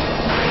支援。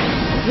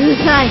う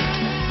ざい。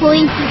ポイ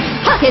ント。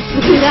鉄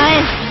くらえ。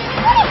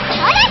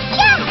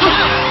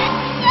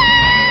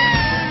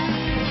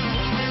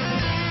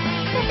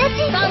私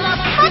ま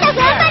だ頑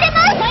張れま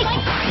す。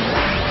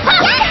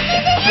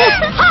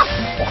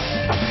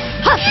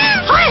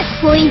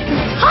ポイント。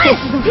鉄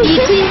道行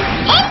くよ。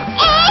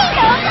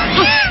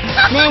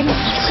命令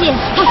支援。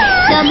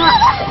邪魔。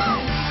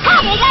お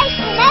願いし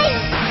ない。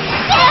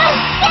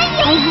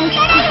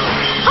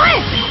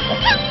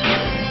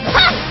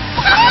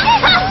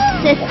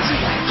設置。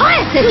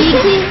行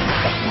くよ。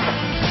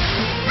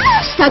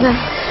従う。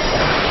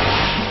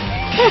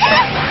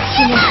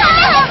死ね。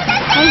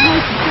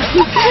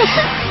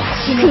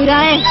くら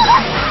え。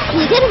逃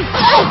げる。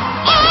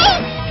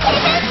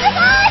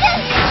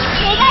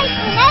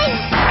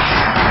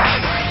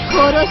殺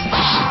す。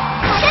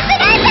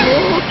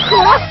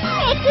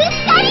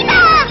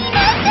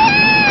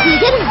逃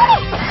げる。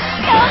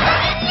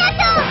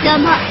邪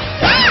魔。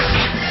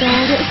や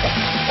る。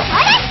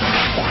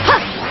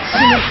死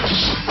ね。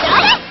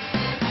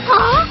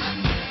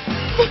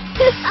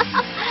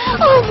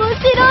面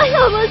白い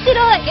面白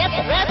い。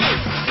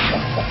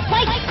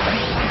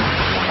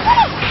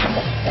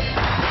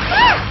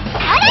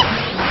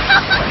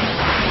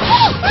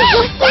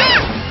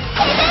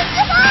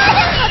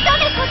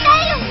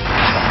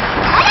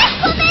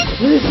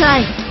うざい。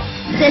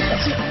設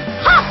置。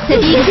設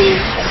置。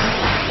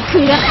く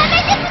ら。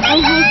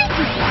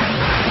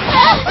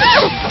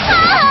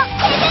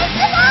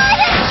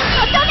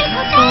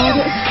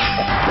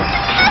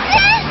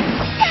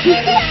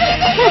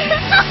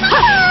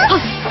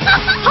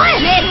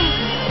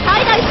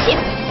最大視野。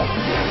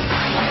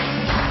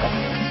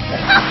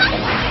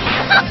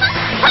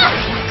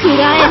く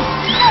らえ。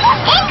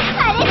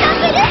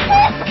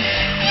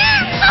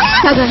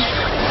従う。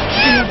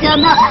邪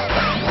魔。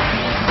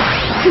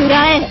くら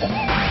え。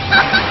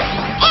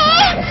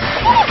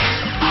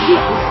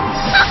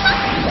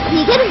逃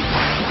げる。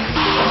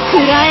く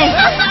らえ。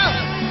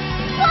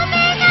ごめ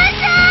んな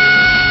さ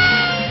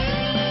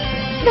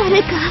い。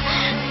誰か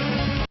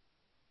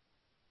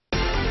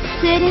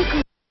精霊か。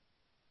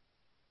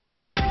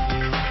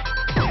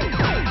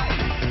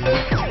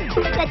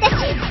私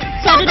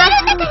シャルラッ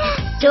シュ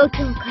状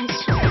況を開始。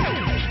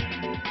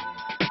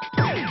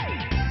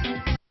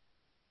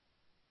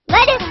我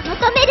は求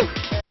める。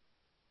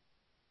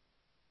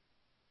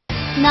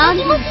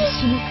何もしない。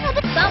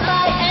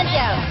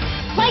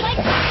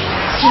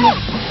死ね。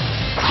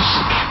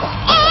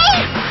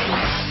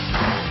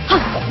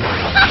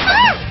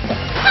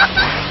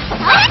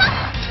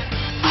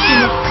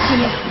死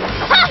ね。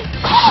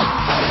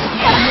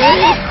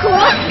怖っ。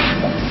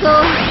そう。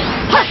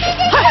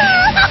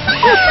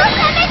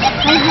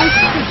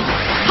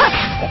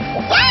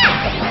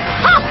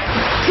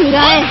くら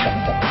え。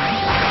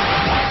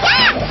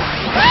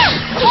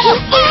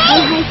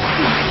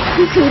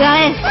くら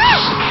え。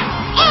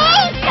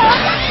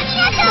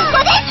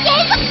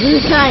う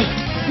ざい。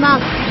まあ、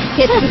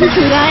ケツ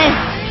くらえ。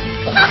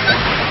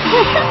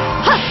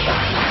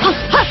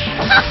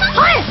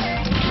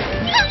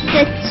設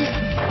置。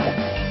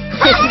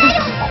設置。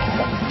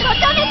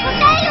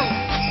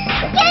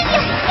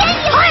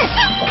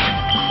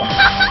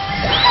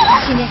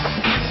死ね。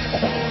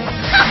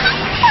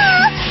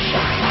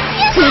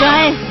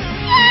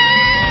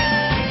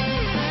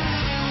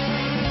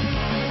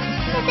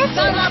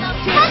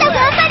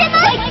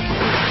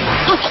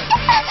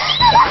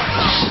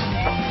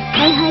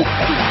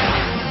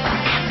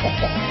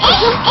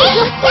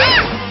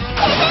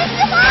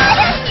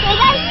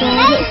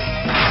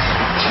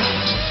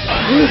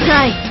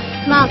ざい。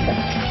マーク。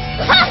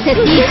セット。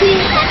行くよ。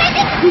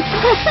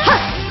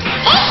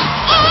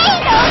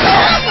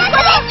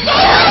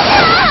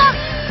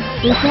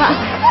うざ。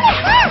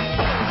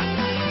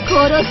殺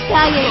してあ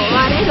げる。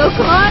壊れろ、壊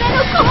れ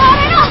ろ、壊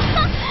れろ。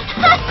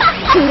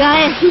食ら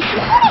え。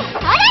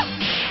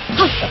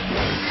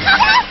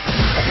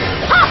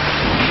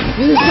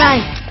うざい。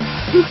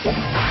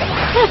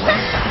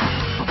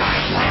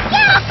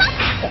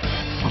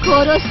殺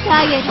してあ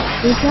げる。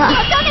うざ。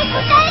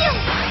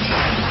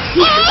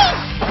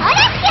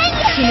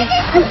死ね。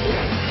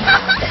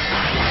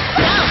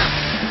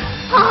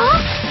は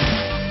ぁ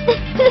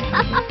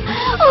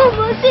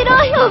面白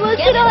い、面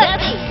白い。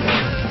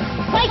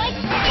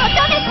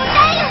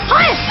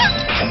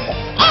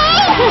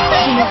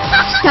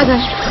従え。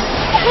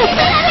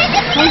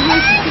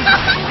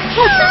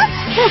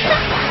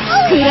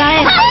食らえ。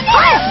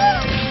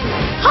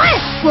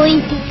ポイン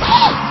ト。もう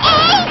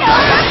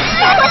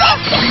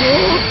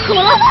壊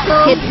すぞ。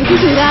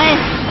食らえ。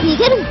逃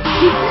げるの。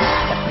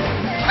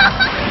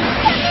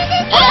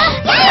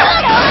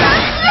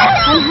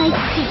はいはい。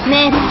命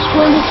令攻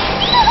撃。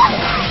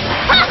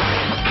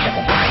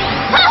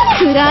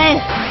食らえ。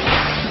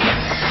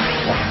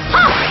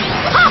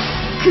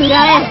食ら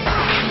え。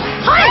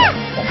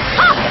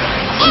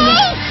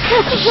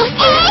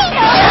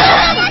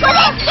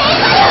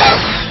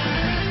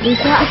うざ。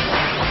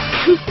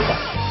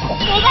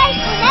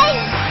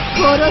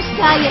殺して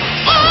あげる。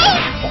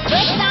わ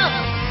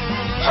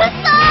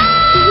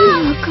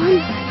かんない。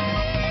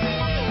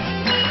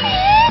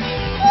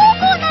もう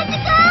こんな時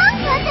間？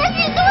私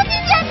ドジ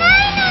じゃな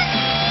いのに。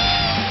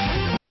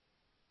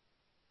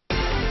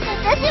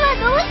私は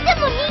どうして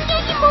も人間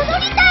に戻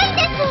りたいんで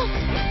す。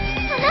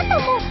あなた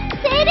も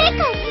精霊界に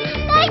行き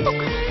たいとか、そ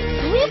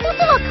ういうこと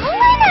は考え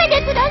ないで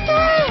くださ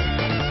い。